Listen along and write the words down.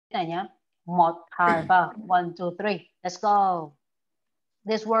này nhé. 1, 2, 3. 1, 2, 3. Let's go.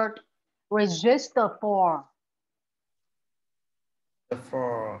 This word, register for.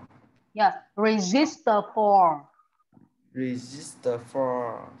 For. Yeah, register for. Register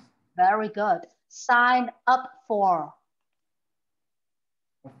for. Very good. Sign up for.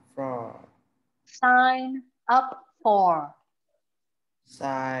 For. Sign up for.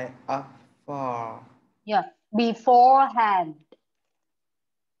 Sign up for. Yeah, beforehand.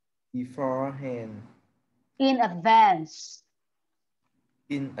 Beforehand. In advance.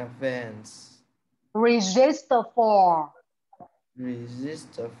 In advance. Register for.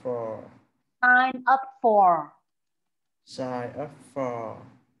 Register for. Sign up for. Sign up for.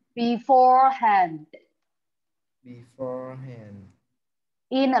 Beforehand. Beforehand.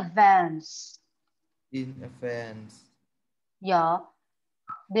 In advance. In advance. Yeah.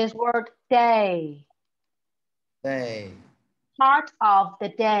 This word day. Day. Part of the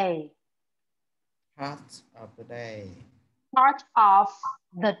day. Part of the day. Part of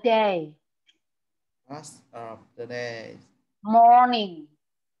the day. Part of the day. Morning.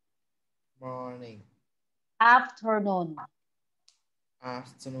 Morning. Afternoon.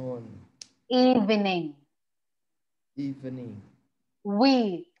 Afternoon. Evening. Evening.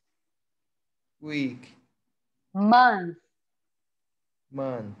 Week. Week. Month.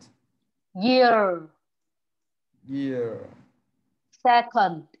 Month. Year. Year.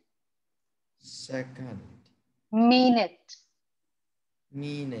 Second. Second. Minute.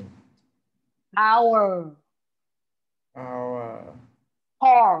 Minute. Hour. Hour.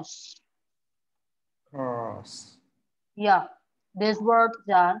 Course. Course. Yeah, this word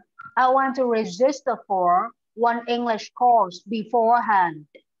done. I want to register for one English course beforehand.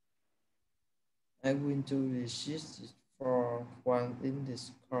 I want to register for one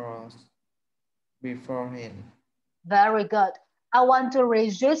English course beforehand. Very good. I want to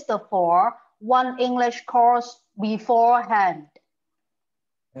register for one English course beforehand.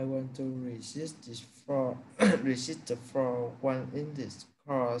 I want to register for register for one English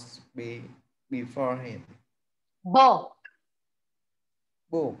course beforehand. Book.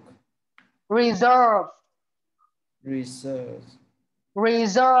 Book. Reserve. Reserve.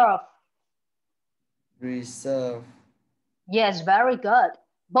 Reserve. Reserve. Yes, very good.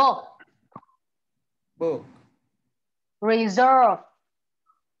 Book. Book. Reserve.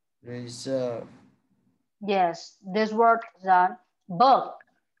 Reserve. Yes, this word done. Book.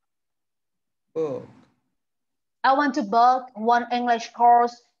 Book. I want to book one English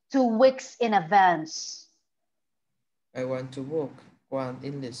course 2 weeks in advance. I want to book one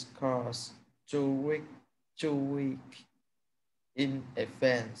English course 2 week in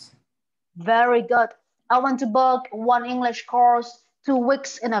advance. Very good. I want to book one English course 2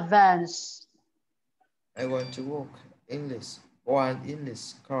 weeks in advance. I want to book one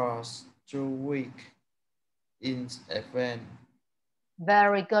English course 2 week in advance.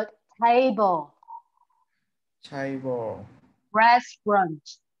 Very good. Table. Table.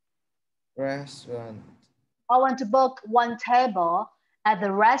 Restaurant. Restaurant. I want to book one table at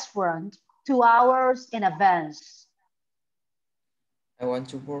the restaurant 2 hours in advance. I want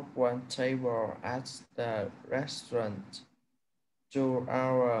to book one table at the restaurant 2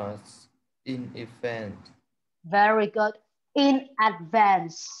 hours in advance. Very good. In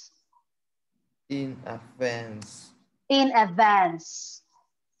advance. In advance. In advance.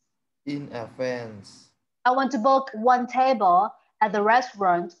 In advance. I want to book one table at the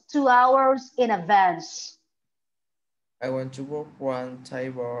restaurant 2 hours in advance. I want to book one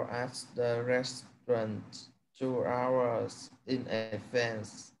table at the restaurant 2 hours in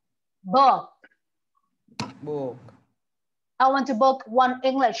advance. Book. Book. I want to book one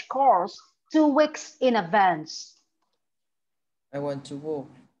English course 2 weeks in advance. I want to book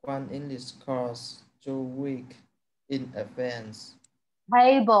one English course 2 weeks in advance.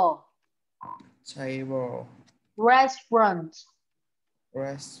 Table. Table. Restaurant.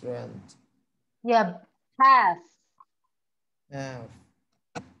 Restaurant. Yeah, pass. Have.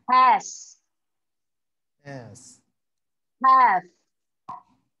 Pass. Has. Pass.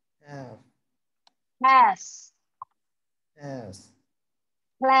 Have. Pass. Has.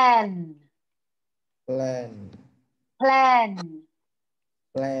 Plan. Plan. Plan.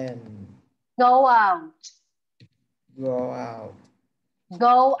 Plan. Go out. Go out.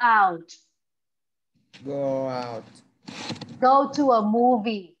 Go out. Go out. Go to a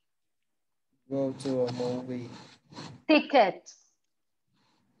movie. Go to a movie. Ticket.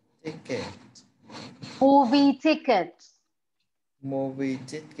 Ticket. Movie ticket. Movie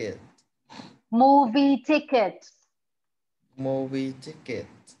ticket. Movie ticket. Movie ticket.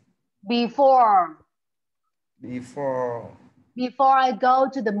 Before. Before. Before I go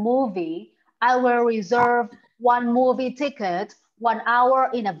to the movie, I will reserve one movie ticket 1 hour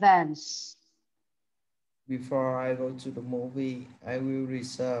in advance. Before I go to the movie, I will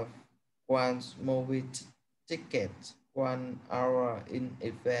reserve one movie ticket 1 hour in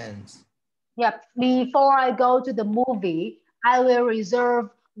advance. Yep, before I go to the movie, I will reserve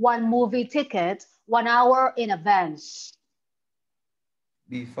one movie ticket 1 hour in advance.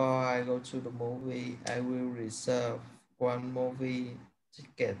 Before I go to the movie, I will reserve one movie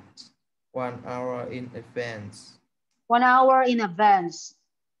ticket 1 hour in advance. 1 hour in advance.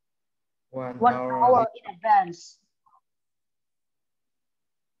 One One hour hour in, in advance.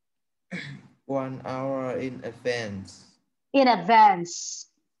 1 hour in advance. In advance.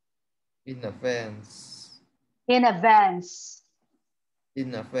 In advance. In advance.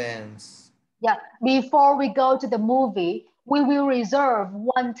 In advance. Yeah, before we go to the movie, we will reserve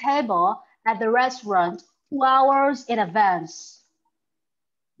one table at the restaurant 2 hours in advance.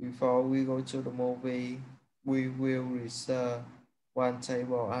 Before we go to the movie, we will reserve one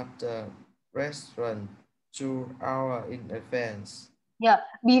table at the restaurant 2 hours in advance. Yeah,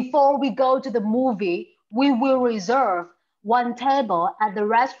 before we go to the movie, we will reserve one table at the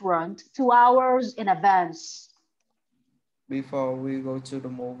restaurant 2 hours in advance. Before we go to the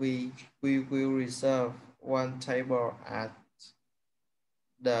movie, we will reserve one table at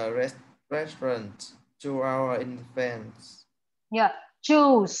the restaurant 2 hours in advance. Yeah,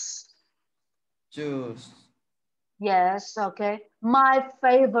 choose. Choose. Yes, okay. My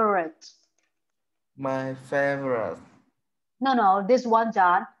favorite. My favorite. No, this one,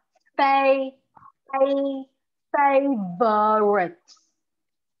 John. Favorite.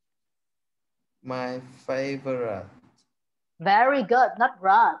 My favorite. Very good, not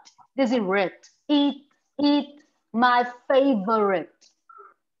right. This is red. Eat, my favorite.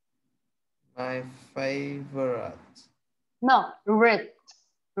 My favorite. No, red,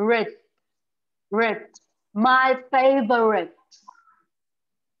 red. My favorite.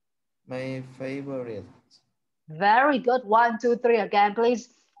 My favorite. Very good. 1, 2, 3 again, please.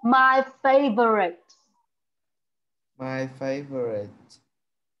 My favorite. My favorite.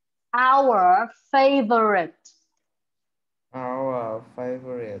 Our favorite. Our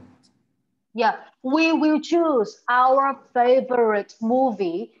favorite. Yeah, we will choose our favorite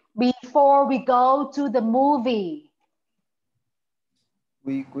movie before we go to the movie.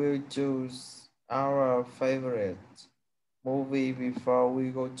 We will choose our favorite movie before we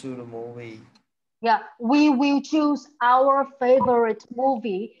go to the movie. Yeah, we will choose our favorite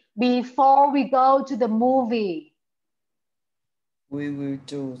movie before we go to the movie. We will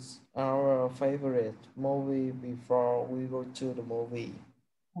choose our favorite movie before we go to the movie.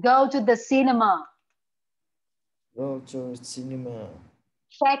 Go to the cinema. Go to cinema.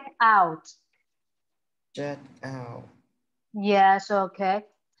 Check out. Check out. Yes, okay.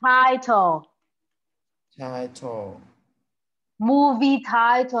 Title. Title. Movie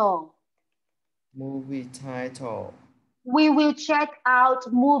title. Movie title. We will check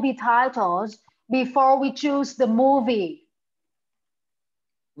out movie titles before we choose the movie.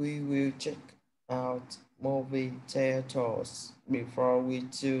 We will check out movie titles before we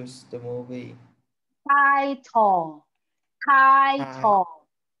choose the movie. Title. Title.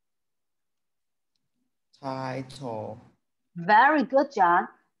 Title. Very good, John.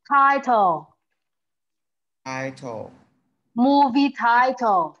 Title. Title. Movie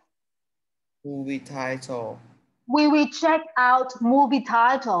title. Movie title. We will check out movie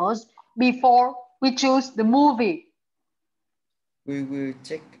titles before we choose the movie. We will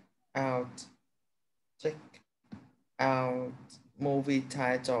out check out movie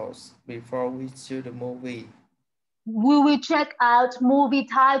titles before we choose the movie. We will check out movie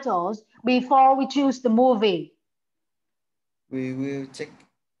titles before we choose the movie. We will check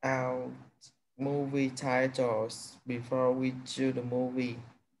out movie titles before we choose the movie.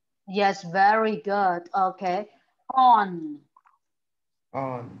 Yes, very good. Okay. On.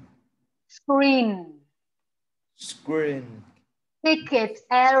 On. Screen. Screen. Ticket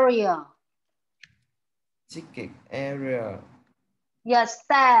area. Ticket area. Yes,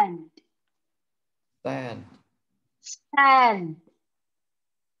 stand. Stand. Stand.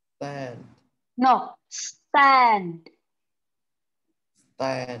 Stand. No, stand.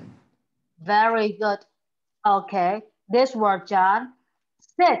 Stand. Very good. Okay. This word, John.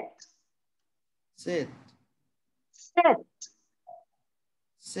 Sit. Sit. Sit.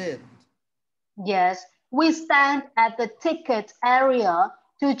 Sit. Yes, we stand at the ticket area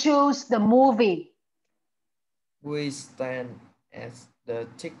to choose the movie. We stand at the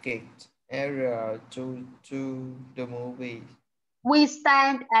ticket area to the movie. We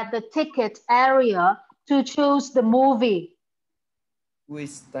stand at the ticket area to choose the movie. We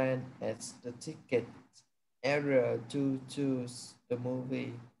stand at the ticket area to choose the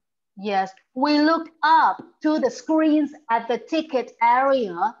movie. Yes, we look up to the screens at the ticket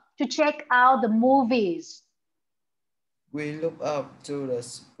area to check out the movies. We look up to the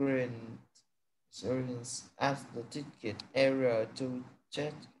screens at the ticket area to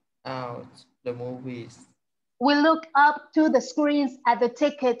check out the movies. We look up to the screens at the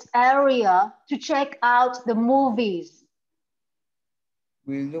ticket area to check out the movies.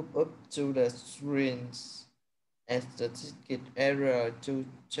 We look up to the screens at the ticket area to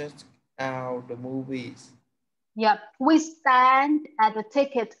check out the movies. Yeah, we stand at the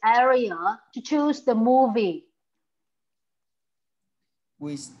ticket area to choose the movie.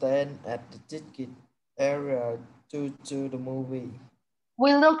 We stand at the ticket area to choose the movie.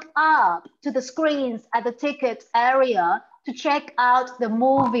 We look up to the screens at the ticket area to check out the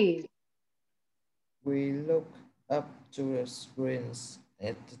movies. We look up to the screens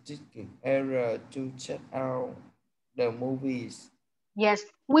at the ticket area to check out the movies. Yes,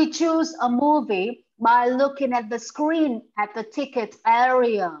 we choose a movie by looking at the screen at the ticket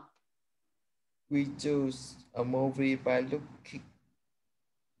area. We choose a movie by looking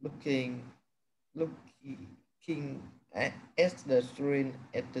at the screen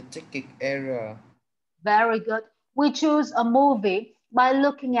at the ticket area. Very good. We choose a movie by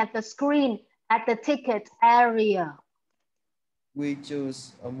looking at the screen at the ticket area. We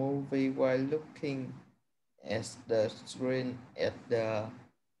choose a movie while looking at the screen at the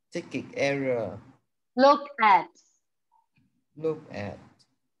ticket area. Look at. Look at.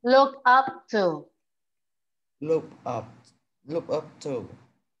 Look up to. Look up. Look up to.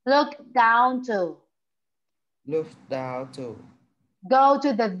 Look down to. Look down to. Go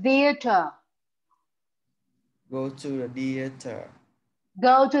to the theater. Go to the theater.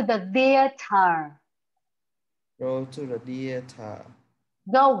 Go to the theater. Go to the theater.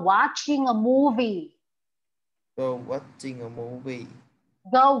 Go watching a movie. Go watching a movie.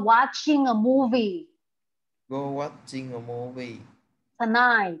 Go watching a movie. Go watching a movie.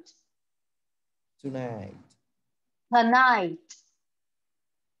 Tonight. Tonight. Tonight.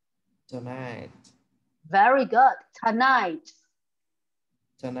 Tonight. Very good. Tonight.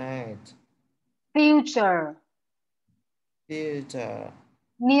 Tonight. Future. Future.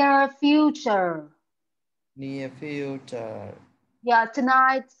 Near future. Near future. Yeah,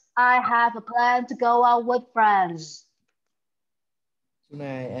 tonight I have a plan to go out with friends.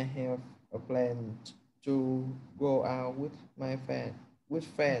 Tonight I have a plan to go out with my friends.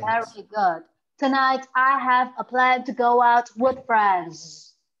 Very good. Tonight I have a plan to go out with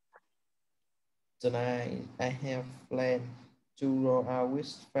friends. Tonight I have planned to go out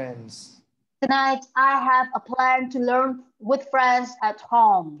with friends. Tonight I have a plan to learn with friends at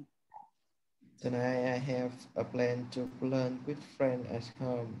home. Tonight I have a plan to learn with friends at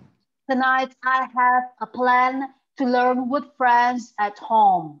home. Tonight I have a plan to learn with friends at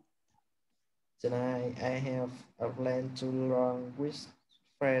home. Tonight I have a plan to learn with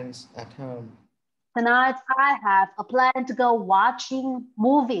friends at home. Tonight I have a plan to go watching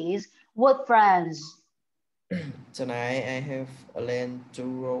movies with friends. Tonight I have a plan to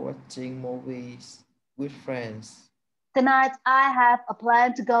go watching movies with friends. Tonight I have a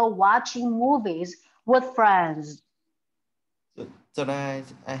plan to go watching movies with friends. Tonight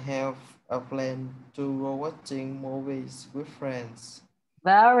I have a plan to go watching movies with friends.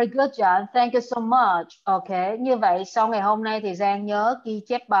 Very good, John. Thank you so much. Ok, như vậy sau ngày hôm nay thì Giang nhớ ghi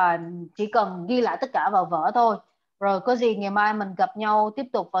chép bài, chỉ cần ghi lại tất cả vào vở thôi. Rồi có gì ngày mai mình gặp nhau tiếp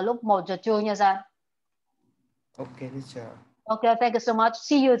tục vào lúc 1 giờ trưa nha Giang. Okay, teacher. Ok, thank you so much.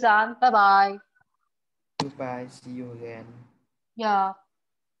 See you, John. Bye bye. Goodbye. See you again. Yeah.